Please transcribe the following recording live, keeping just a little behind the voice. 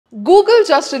Google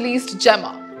just released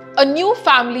Gemma, a new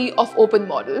family of open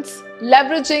models,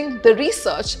 leveraging the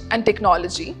research and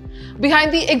technology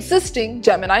behind the existing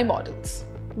Gemini models.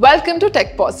 Welcome to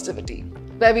Tech Positivity,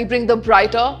 where we bring the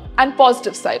brighter and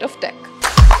positive side of tech.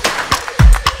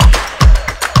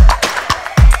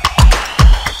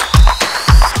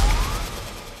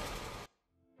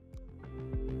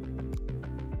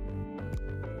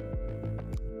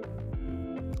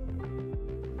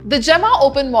 The Gemma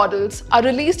open models are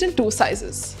released in two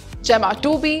sizes, Gemma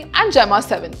 2B and Gemma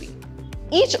 7B,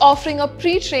 each offering a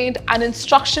pre-trained and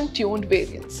instruction-tuned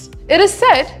variants. It is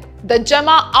said that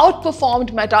Gemma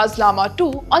outperformed Meta's Llama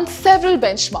 2 on several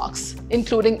benchmarks,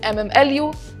 including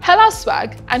MMLU,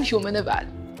 HelloSwag, and Human Eval.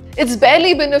 It's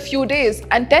barely been a few days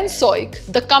and Tensoik,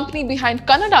 the company behind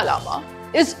Kannada Llama,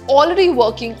 is already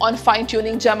working on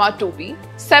fine-tuning Gemma 2B,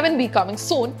 7B coming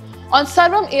soon, on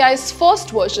Sarvam AI's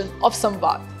first version of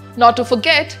Samvad. Not to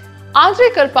forget, Andre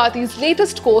Karpathy's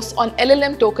latest course on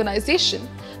LLM tokenization,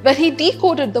 where he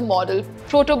decoded the model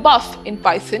protobuf in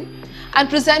Python and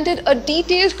presented a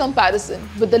detailed comparison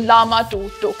with the Llama 2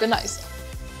 tokenizer.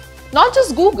 Not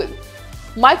just Google,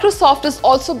 Microsoft is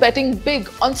also betting big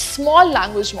on small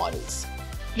language models.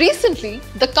 Recently,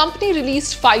 the company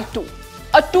released Phi 2,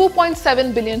 a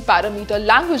 2.7 billion parameter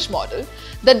language model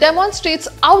that demonstrates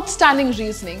outstanding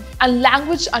reasoning and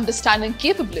language understanding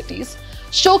capabilities,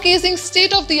 showcasing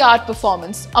state-of-the-art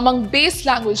performance among base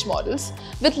language models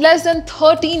with less than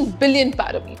 13 billion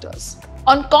parameters.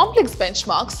 On complex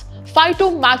benchmarks, Phi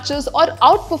 2 matches or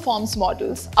outperforms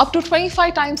models up to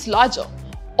 25 times larger,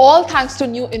 all thanks to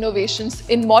new innovations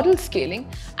in model scaling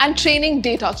and training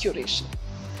data curation.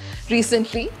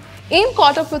 Recently, AIM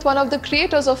caught up with one of the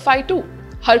creators of Phi 2,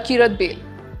 Harkirat Bail,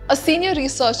 a senior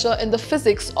researcher in the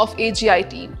physics of AGI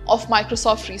team of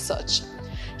Microsoft Research.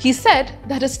 He said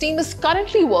that his team is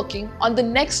currently working on the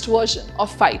next version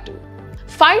of Phi 2.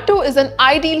 Phi 2 is an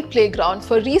ideal playground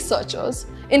for researchers,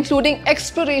 including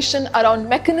exploration around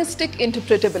mechanistic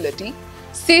interpretability,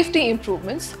 safety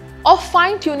improvements, or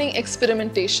fine-tuning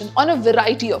experimentation on a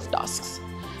variety of tasks.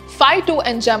 Phi 2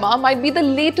 and Gemma might be the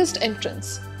latest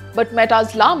entrants, but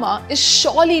Meta's Llama is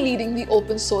surely leading the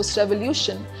open source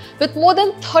revolution with more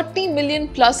than 30 million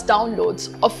plus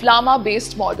downloads of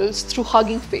Llama-based models through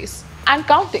Hugging Face and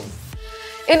counting.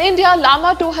 In India,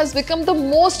 Llama 2 has become the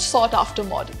most sought-after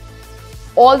model.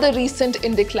 All the recent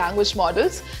Indic language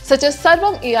models, such as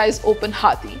Sarvam AI's Open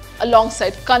Hathi,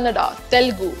 alongside Kannada,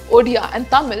 Telugu, Odia, and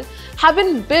Tamil, have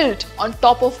been built on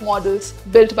top of models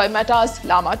built by Meta's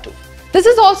Llama 2. This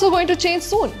is also going to change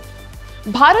soon.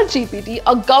 Bharat GPT,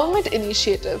 a government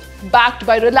initiative backed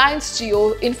by Reliance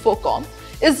Jio Infocom,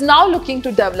 is now looking to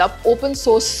develop open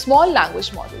source small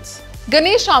language models.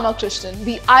 Ganesh Ramakrishnan,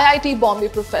 the IIT Bombay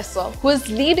professor who is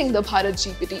leading the Bharat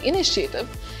GPT initiative,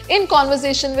 in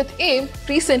conversation with AIM,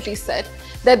 recently said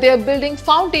that they are building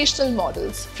foundational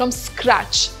models from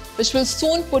scratch, which will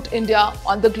soon put India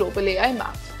on the global AI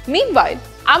map. Meanwhile,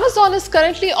 Amazon is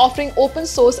currently offering open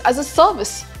source as a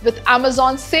service with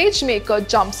Amazon SageMaker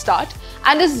Jumpstart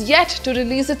and is yet to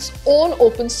release its own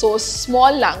open source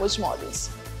small language models.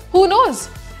 Who knows?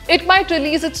 It might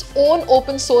release its own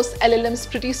open source LLMs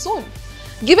pretty soon,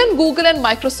 given Google and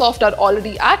Microsoft are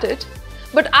already at it.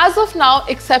 But as of now,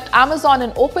 except Amazon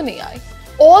and OpenAI,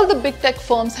 all the big tech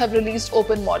firms have released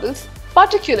open models,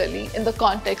 particularly in the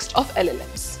context of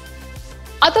LLMs.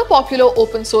 Other popular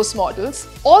open source models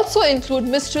also include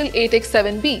Mistral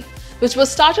 8x7b, which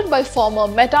was started by former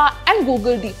Meta and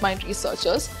Google DeepMind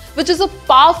researchers, which is a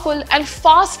powerful and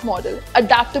fast model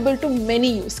adaptable to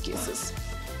many use cases.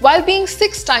 While being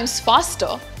 6 times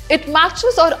faster, it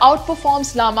matches or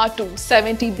outperforms Llama 2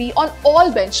 70B on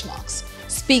all benchmarks,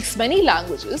 speaks many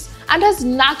languages, and has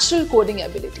natural coding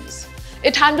abilities.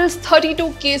 It handles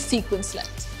 32K sequence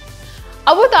length.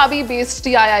 Abu Dhabi-based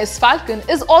TII's Falcon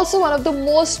is also one of the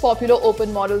most popular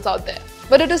open models out there,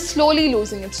 but it is slowly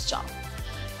losing its charm.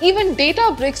 Even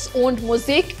Databricks-owned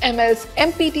Mosaic ML's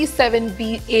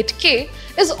MPT-7B8K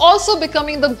is also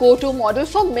becoming the go-to model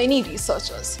for many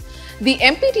researchers. The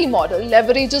MPT model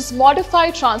leverages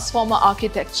modified transformer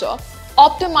architecture,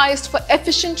 optimized for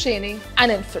efficient training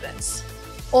and inference.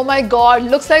 Oh my god,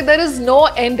 looks like there is no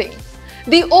ending.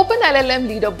 The OpenLLM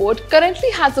leaderboard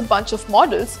currently has a bunch of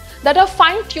models that are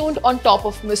fine-tuned on top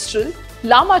of Mistral,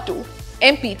 Llama 2,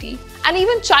 MPT, and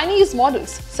even Chinese models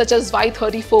such as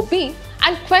Y34B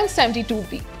and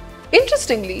Qwen72B.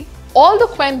 Interestingly, all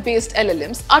the Qwen-based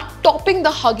LLMs are topping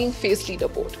the Hugging Face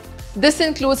leaderboard. This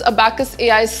includes Abacus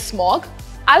AI's Smog,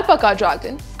 Alpaca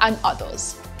Dragon, and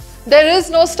others. There is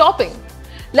no stopping.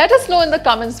 Let us know in the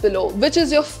comments below which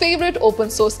is your favorite open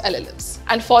source LLMs,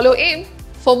 and follow AIM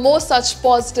for more such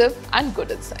positive and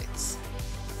good insights.